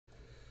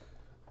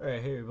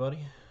Alright, hey everybody,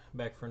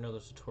 back for another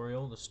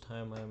tutorial. This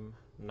time I'm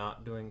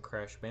not doing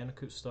Crash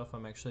Bandicoot stuff,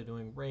 I'm actually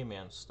doing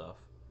Rayman stuff.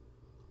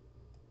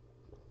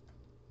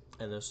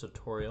 In this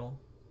tutorial,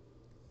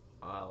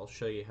 I'll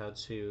show you how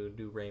to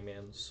do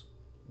Rayman's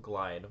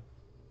glide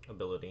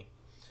ability.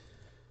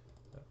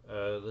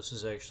 This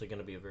is actually going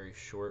to be a very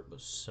short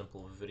but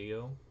simple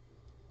video.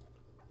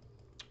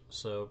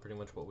 So pretty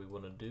much what we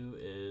want to do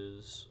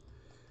is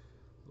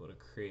we want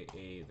to create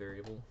a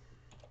variable.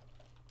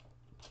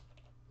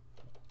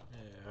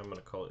 I'm going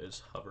to call it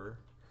is hovering.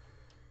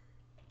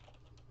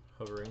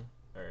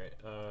 Alright,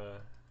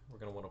 we're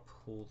going to want to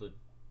pull the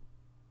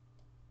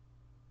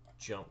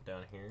jump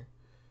down here.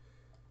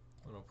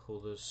 I'm going to pull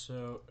this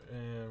out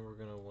and we're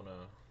going to want to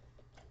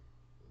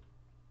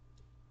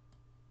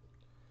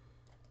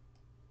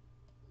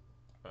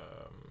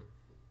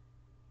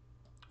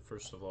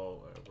first of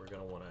all, we're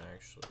going to want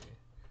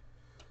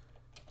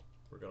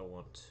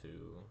to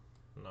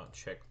not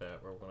check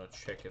that. We're going to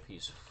check if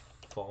he's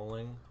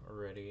falling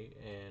already,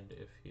 and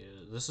if he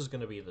is, this is going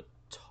to be the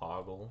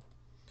toggle,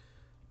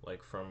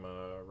 like from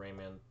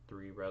Rayman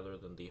 3 rather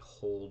than the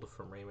hold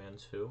from Rayman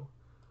 2.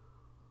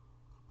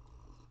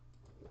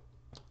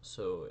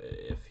 So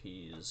if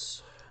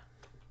he's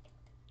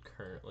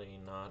currently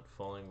not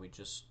falling, we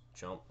just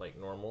jump like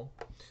normal.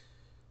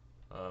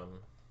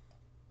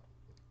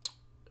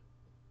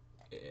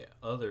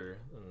 Other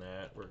than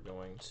that, we're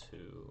going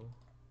to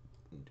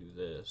do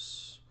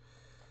this.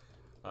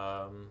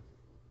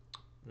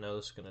 Now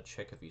this is going to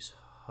check if he's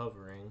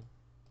hovering,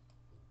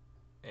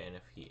 and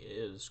if he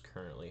is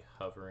currently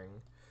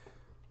hovering,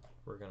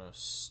 we're going to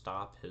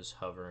stop his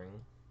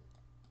hovering,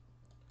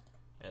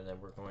 and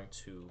then we're going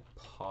to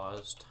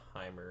pause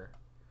timer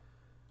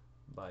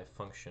by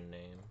function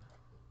name,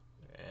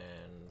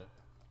 and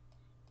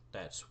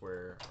that's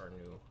where our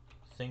new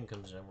thing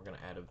comes in. We're going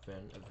to add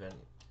event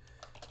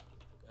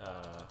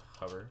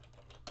hover,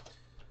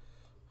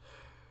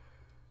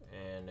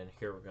 and then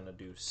here we're going to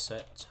do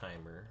set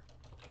timer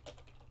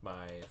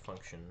by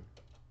function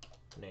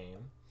name,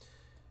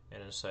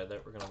 and inside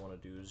that we're going to want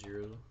to do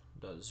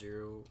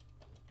 0.0.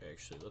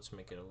 Actually, let's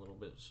make it a little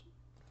bit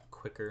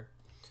quicker,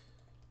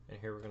 and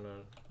here we're going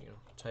to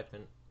type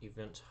in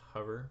event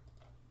hover.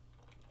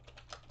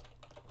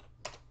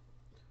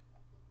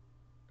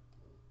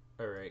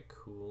 Alright,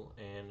 cool,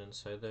 and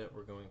inside that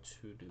we're going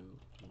to do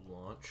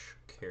launch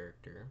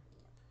character,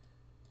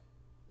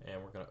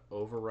 and we're going to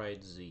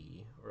override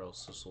Z, or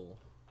else this will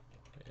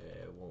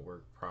it won't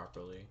work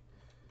properly.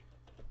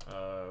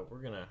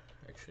 We're gonna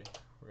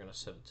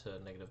set it to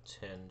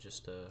 -10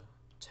 just to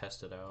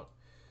test it out.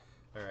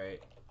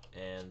 Alright,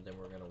 and then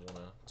we're gonna want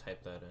to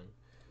type that in.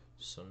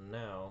 So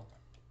now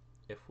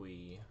if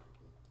we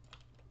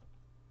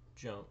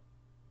jump,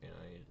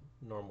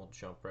 normal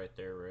jump right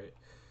there, right?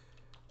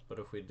 But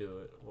if we do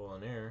it while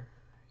in air,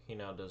 he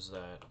now does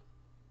that.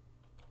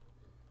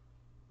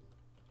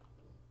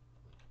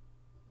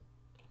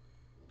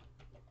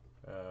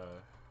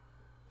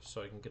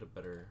 So I can get a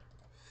better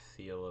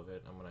feel of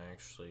it, I'm going to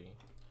actually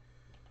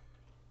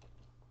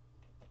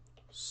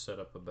set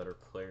up a better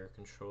player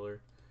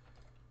controller.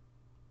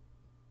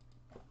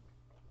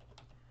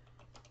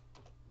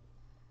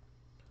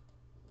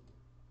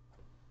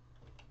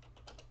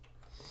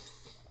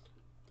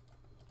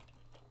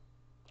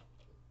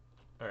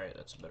 Alright,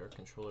 that's a better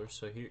controller.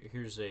 So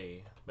here's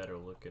a better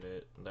look at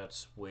it.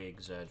 That's way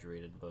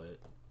exaggerated, but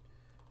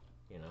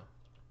you know,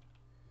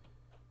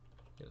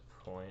 get the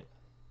point.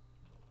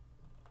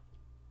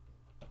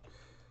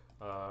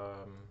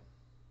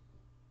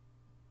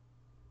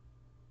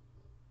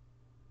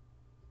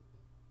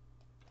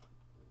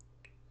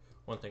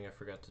 One thing I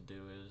forgot to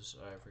do is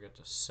I forgot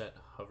to set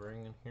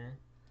hovering in here.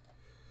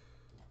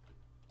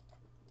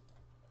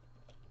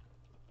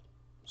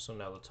 So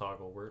now the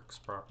toggle works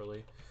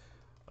properly.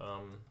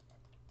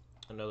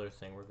 Another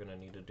thing we're going to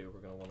need to do, we're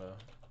going to want to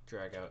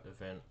drag out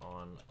event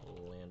on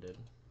landed.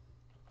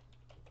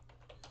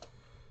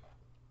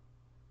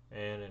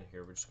 And in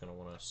here we're just going to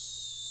want to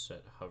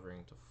set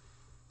hovering to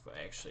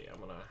actually I'm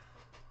going to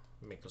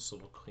make this a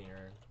little cleaner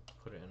and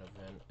put it in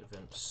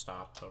event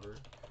stop hover.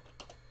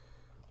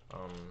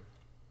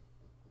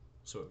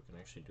 So what we can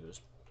actually do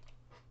is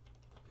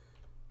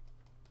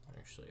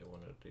I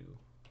want to do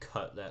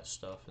cut that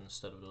stuff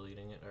instead of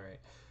deleting it.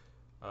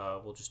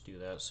 Alright, we'll just do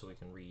that so we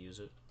can reuse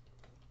it.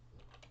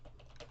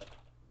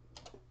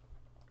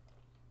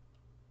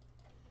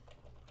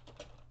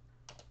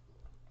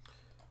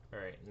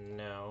 Alright,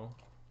 now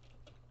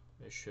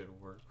it should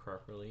work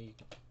properly. You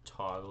can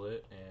toggle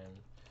it,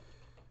 and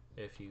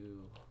if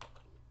you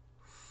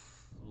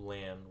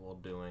land while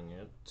doing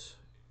it,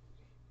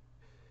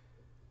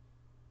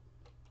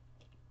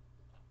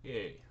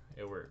 yay,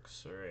 it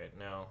works. Alright,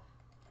 now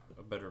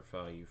a better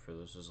value for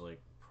this is like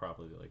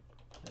probably like,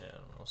 I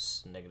don't know,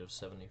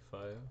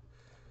 -75.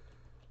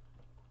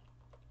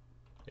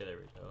 Yeah, there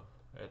we go.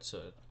 That's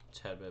a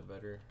tad bit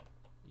better.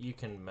 You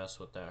can mess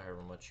with that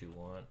however much you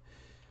want.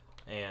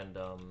 And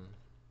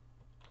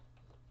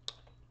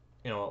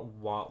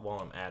while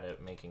I'm at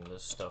it making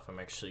this stuff, I'm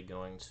actually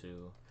going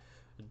to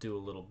do a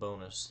little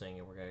bonus thing,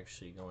 and we're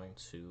actually going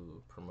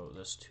to promote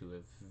this to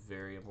a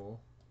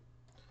variable.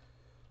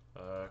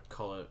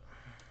 Call it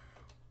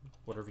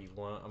whatever you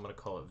want. I'm going to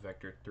call it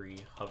vector3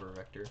 hover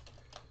vector.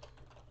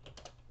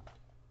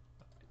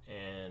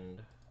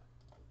 And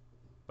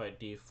by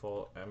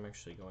default, I'm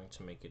actually going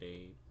to make it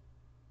a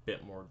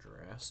bit more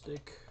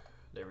drastic.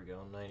 There we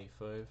go,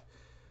 95.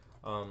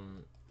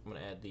 I'm going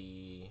to add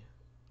the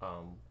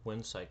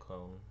wind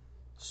cyclone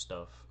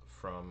stuff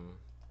from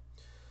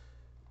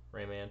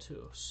Rayman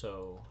 2.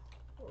 So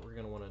what we're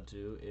going to want to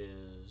do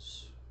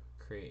is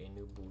create a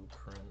new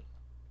blueprint,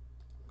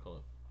 call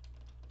it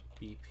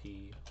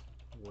BP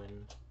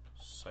wind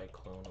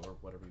cyclone, or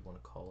whatever you want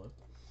to call it.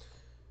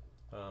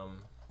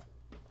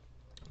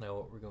 Now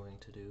what we're going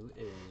to do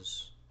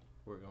is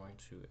we're going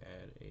to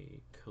add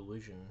a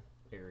collision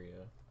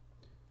area,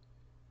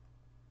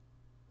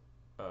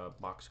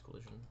 box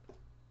collision,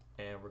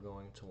 and we're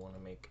going to want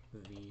to make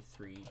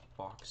v3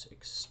 box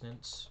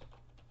extents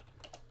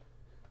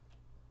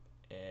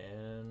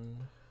and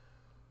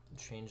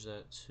change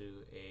that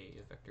to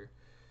a vector.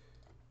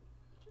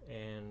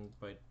 And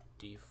by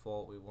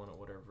default we want it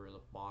whatever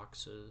the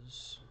box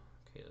is.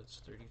 Okay, that's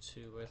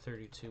 32 by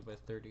 32 by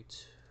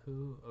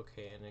 32.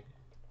 Okay, and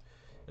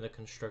in the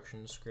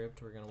construction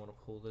script we're going to want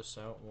to pull this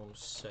out and we'll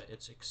set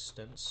its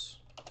extents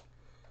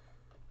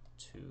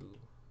to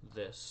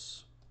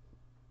this.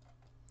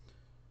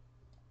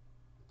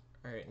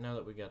 Alright, now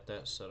that we got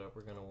that set up,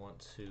 we're going to want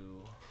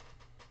to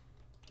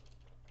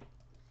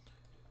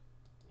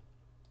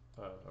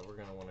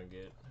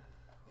get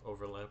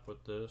overlap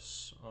with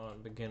this.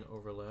 On begin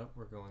overlap,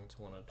 we're going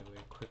to want to do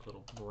a quick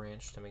little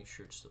branch to make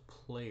sure it's the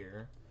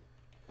player.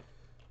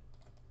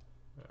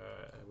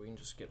 We can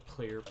just get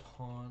player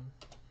pawn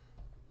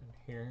in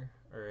here.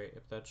 Alright,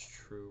 if that's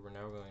true, we're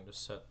now going to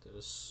set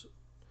this.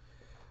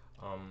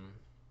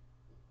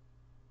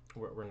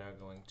 We're now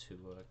going to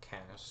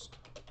cast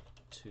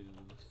to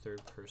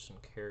third person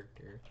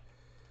character.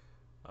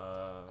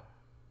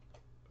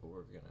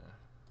 We're gonna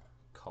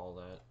call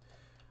that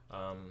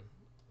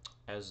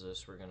as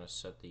this. We're gonna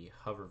set the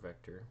hover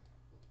vector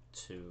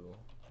to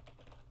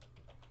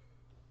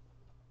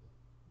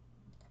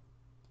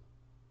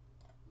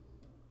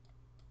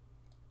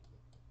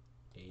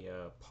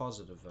a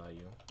positive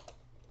value.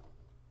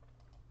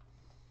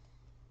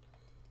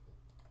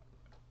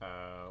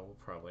 We'll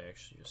probably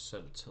actually just set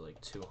it to like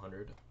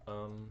 200.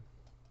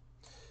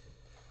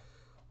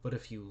 But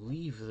if you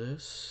leave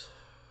this,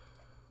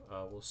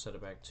 we'll set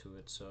it back to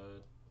its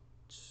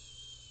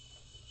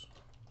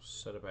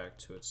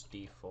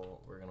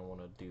default. We're gonna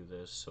want to do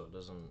this so it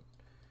doesn't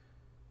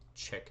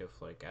check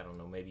if, like, I don't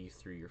know, maybe you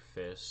threw your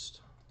fist.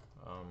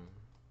 All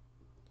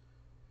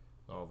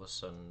of a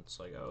sudden it's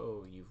like,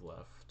 oh, you've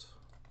left.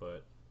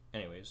 But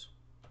anyways,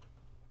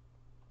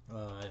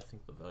 I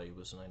think the value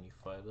was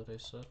 95 that I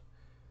set.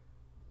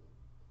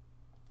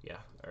 Yeah,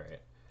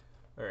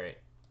 alright.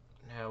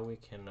 Now we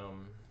can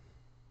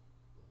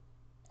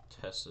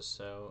test this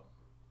out.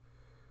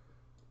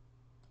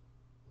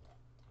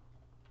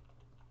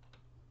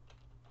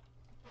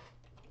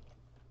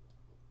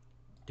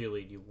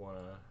 Ideally you want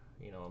to,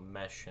 you know, a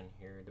mesh in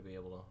here to be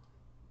able to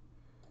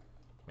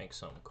make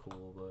something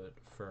cool, but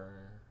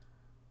for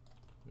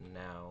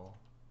now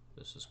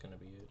this is gonna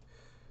be it.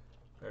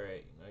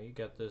 Alright, now you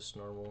got this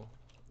normal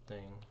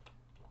thing.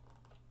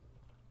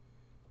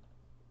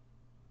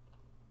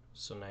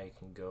 So now you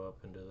can go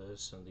up into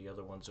this, and the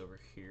other one's over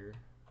here.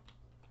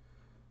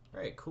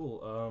 Alright,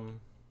 cool.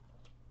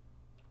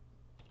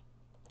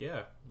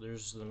 Yeah,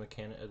 there's the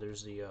mechanic.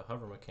 There's the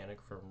hover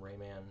mechanic from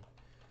Rayman.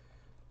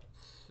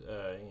 You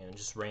know,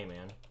 just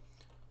Rayman.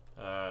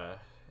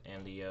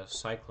 And the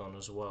cyclone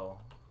as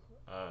well.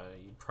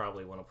 You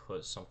probably want to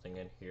put something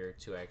in here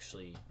to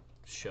actually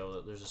show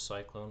that there's a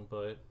cyclone,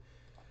 but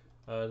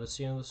that's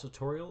the end of the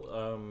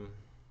tutorial.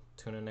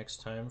 Tune in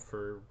next time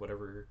for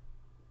whatever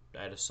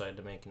I decide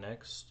to make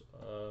next.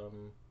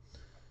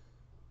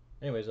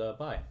 Anyways,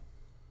 bye.